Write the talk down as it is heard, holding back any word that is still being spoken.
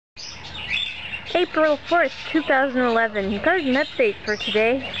April 4th, 2011. Garden update for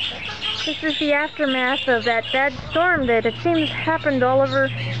today. This is the aftermath of that bad storm that it seems happened all over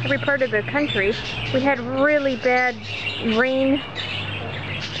every part of the country. We had really bad rain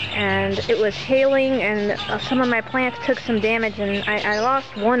and it was hailing, and some of my plants took some damage, and I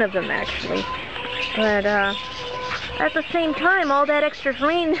lost one of them actually. But at the same time, all that extra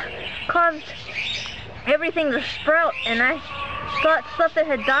rain caused everything to sprout, and I thought stuff that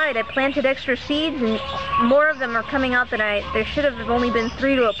had died. I planted extra seeds, and more of them are coming out than there should have only been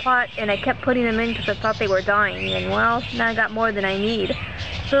 3 to a pot, and I kept putting them in because I thought they were dying, and well, now I got more than I need.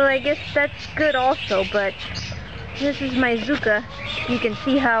 So I guess that's good also, but this is my Zucca. You can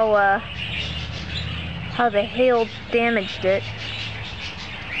see how the hail damaged it.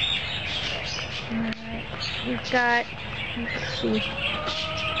 Alright, we've got, let's see,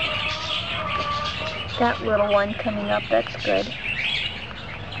 that little one coming up, that's good.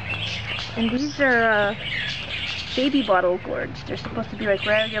 And these are baby bottle gourds. They're supposed to be like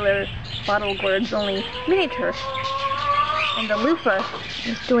regular bottle gourds, only miniature. And the loofah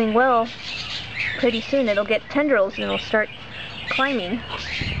is doing well. Pretty soon it'll get tendrils and it'll start climbing.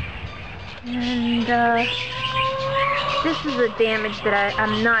 And this is the damage that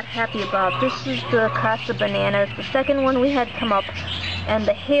I'm not happy about. This is the Casa bananas, the second one we had come up, and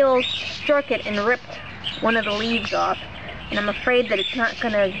the hail struck it and ripped one of the leaves off, and I'm afraid that it's not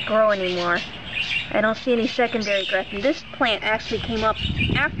going to grow anymore. I don't see any secondary growth, and this plant actually came up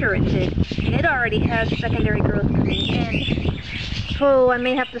after it did, and it already has secondary growth coming in. So I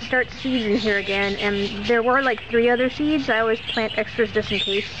may have to start seeds in here again, and there were like 3 other seeds. I always plant extras just in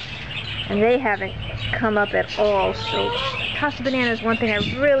case, and they haven't come up at all. So Casa banana is one thing I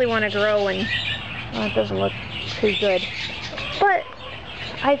really want to grow, and well, it doesn't look too good. But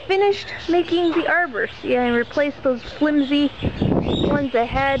I finished making the arbor. See, I replaced those flimsy ones I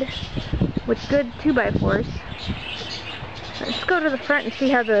had with good 2x4s. Let's go to the front and see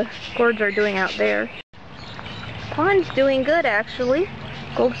how the gourds are doing out there. Pond's doing good actually.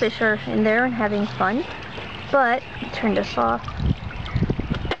 Goldfish are in there and having fun. But, turn this off.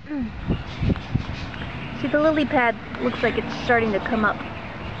 See, the lily pad looks like it's starting to come up.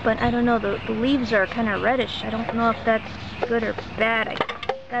 But I don't know, the leaves are kind of reddish. I don't know if that's good or bad. I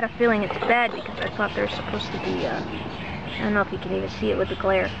got a feeling it's bad because I thought they're supposed to be, I don't know if you can even see it with the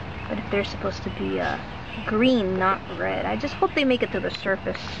glare, but if they're supposed to be green, not red. I just hope they make it to the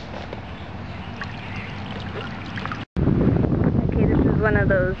surface. Okay, this is one of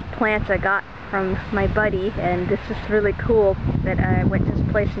those plants I got from my buddy, and this is really cool that I went to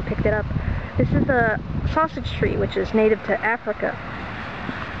his place and picked it up. This is a sausage tree, which is native to Africa.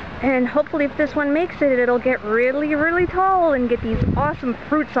 And hopefully if this one makes it, it'll get really, really tall and get these awesome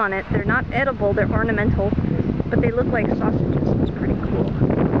fruits on it. They're not edible, they're ornamental, but they look like sausages. It's pretty cool.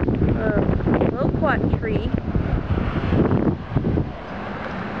 Loquat tree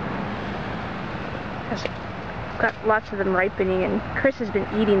has got lots of them ripening, and Chris has been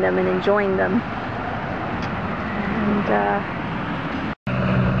eating them and enjoying them.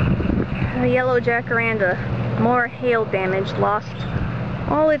 And the yellow jacaranda, more hail damage, lost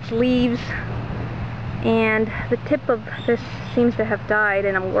all its leaves, and the tip of this seems to have died,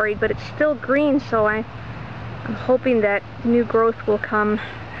 and I'm worried, but it's still green, so I'm hoping that new growth will come.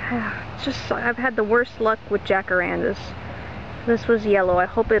 I've had the worst luck with jacarandas. This was yellow. I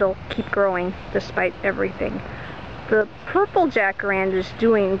hope it'll keep growing despite everything. The purple jacaranda is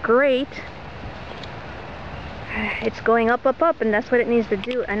doing great. It's going up, up, up, and that's what it needs to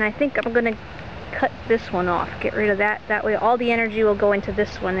do, and I think I'm gonna cut this one off, get rid of that. That way all the energy will go into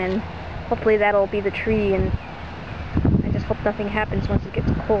this one, and hopefully that'll be the tree, and I just hope nothing happens once it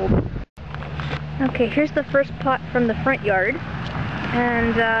gets cold. Okay, here's the first pot from the front yard,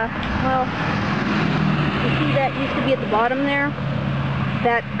 and well, you see that used to be at the bottom there?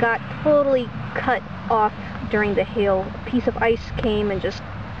 That got totally cut off during the hail. A piece of ice came and just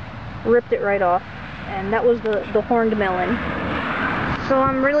ripped it right off, and that was the horned melon. So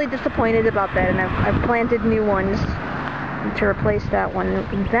I'm really disappointed about that, and I've planted new ones to replace that one.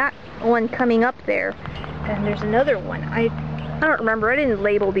 That one coming up there, and there's another one. I don't remember. I didn't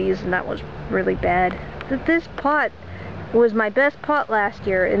label these, and that was really bad. This pot was my best pot last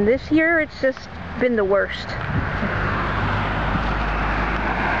year, and this year it's just been the worst.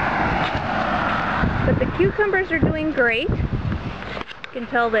 But the cucumbers are doing great. You can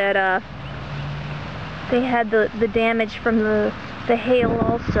tell that they had the damage from the hail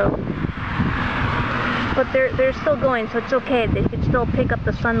also, but they're still going, so it's okay. They can still pick up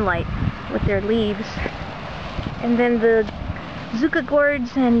the sunlight with their leaves. And then the Zucca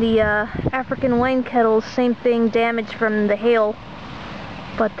gourds and the African wine kettles, same thing, damage from the hail,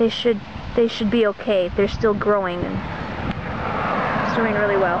 but they should they should be okay. They're still growing and it's doing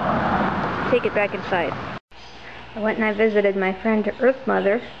really well. Take it back inside. I went and I visited my friend Earth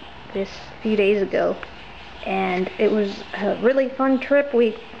Mother this few days ago, and it was a really fun trip.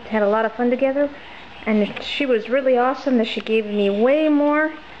 We had a lot of fun together, and she was really awesome that she gave me way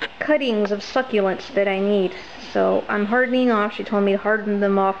more cuttings of succulents that I need. So I'm hardening off. She told me to harden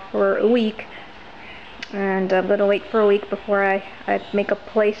them off for a week, and I'm gonna wait for a week before I make a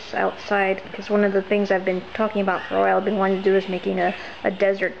place outside, because one of the things I've been talking about for a while, I've been wanting to do, is making a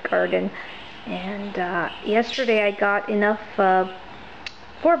desert garden. And yesterday I got enough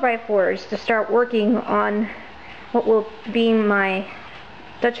 4x4s to start working on what will be my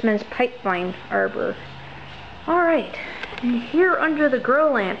Dutchman's pipe vine arbor. Alright, and here under the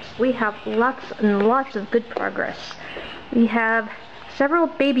grow lamps we have lots and lots of good progress. We have several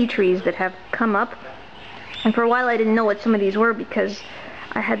baby trees that have come up, and for a while I didn't know what some of these were because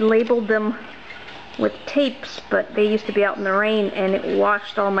I had labeled them with tapes, but they used to be out in the rain and it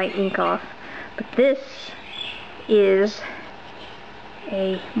washed all my ink off. But this is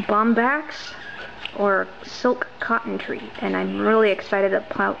a bombax or silk cotton tree, and I'm really excited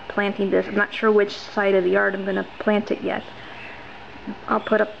about planting this. I'm not sure which side of the yard I'm going to plant it yet. I'll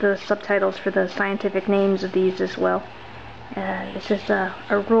put up the subtitles for the scientific names of these as well. This is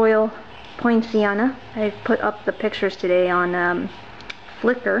a Royal Poinciana. I put up the pictures today on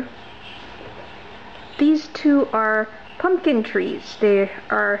Flickr. These two are pumpkin trees. They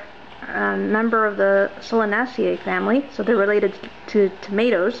are a member of the Solanaceae family, so they're related to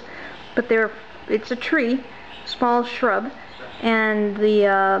tomatoes, but it's a tree, small shrub, and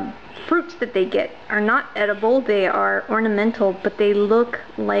the fruits that they get are not edible. They are ornamental, but they look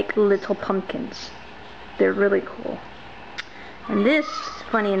like little pumpkins. They're really cool. And this,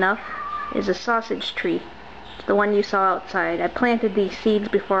 funny enough, is a sausage tree. It's the one you saw outside. I planted these seeds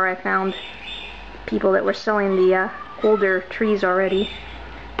before I found people that were selling the older trees already.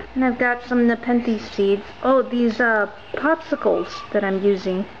 And I've got some Nepenthes seeds. Oh, these popsicles that I'm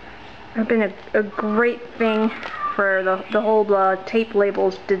using have been a great thing for the whole tape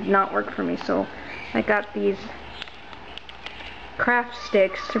labels did not work for me. So I got these craft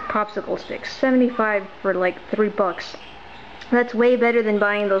sticks, or popsicle sticks, 75 for like $3. That's way better than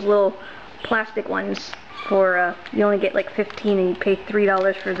buying those little plastic ones for, you only get like 15 and you pay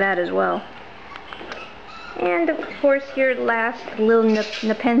 $3 for that as well. And of course here last, little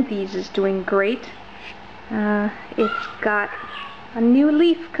Nepenthes is doing great. It's got a new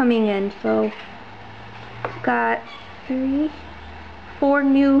leaf coming in, so it's got 4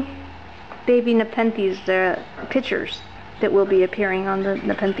 new baby Nepenthes, pictures that will be appearing on the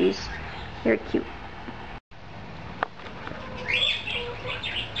Nepenthes. They're cute.